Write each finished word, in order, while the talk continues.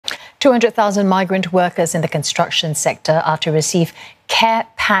200,000 migrant workers in the construction sector are to receive care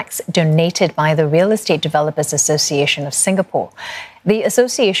packs donated by the Real Estate Developers Association of Singapore. The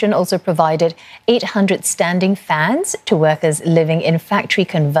association also provided 800 standing fans to workers living in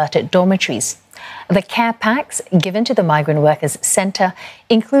factory-converted dormitories. The care packs given to the Migrant Workers Centre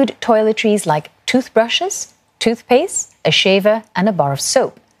include toiletries like toothbrushes, toothpaste, a shaver and a bar of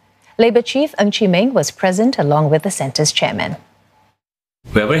soap. Labour Chief Ng Chee Meng was present along with the centre's chairman.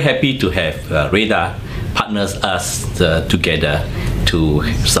 We are very happy to have REDAS partners us together to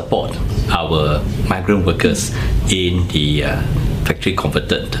support our migrant workers in the factory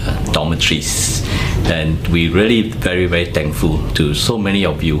converted dormitories, and we really very thankful to so many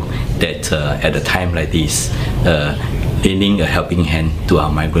of you that at a time like this lending a helping hand to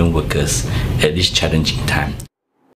our migrant workers at this challenging time.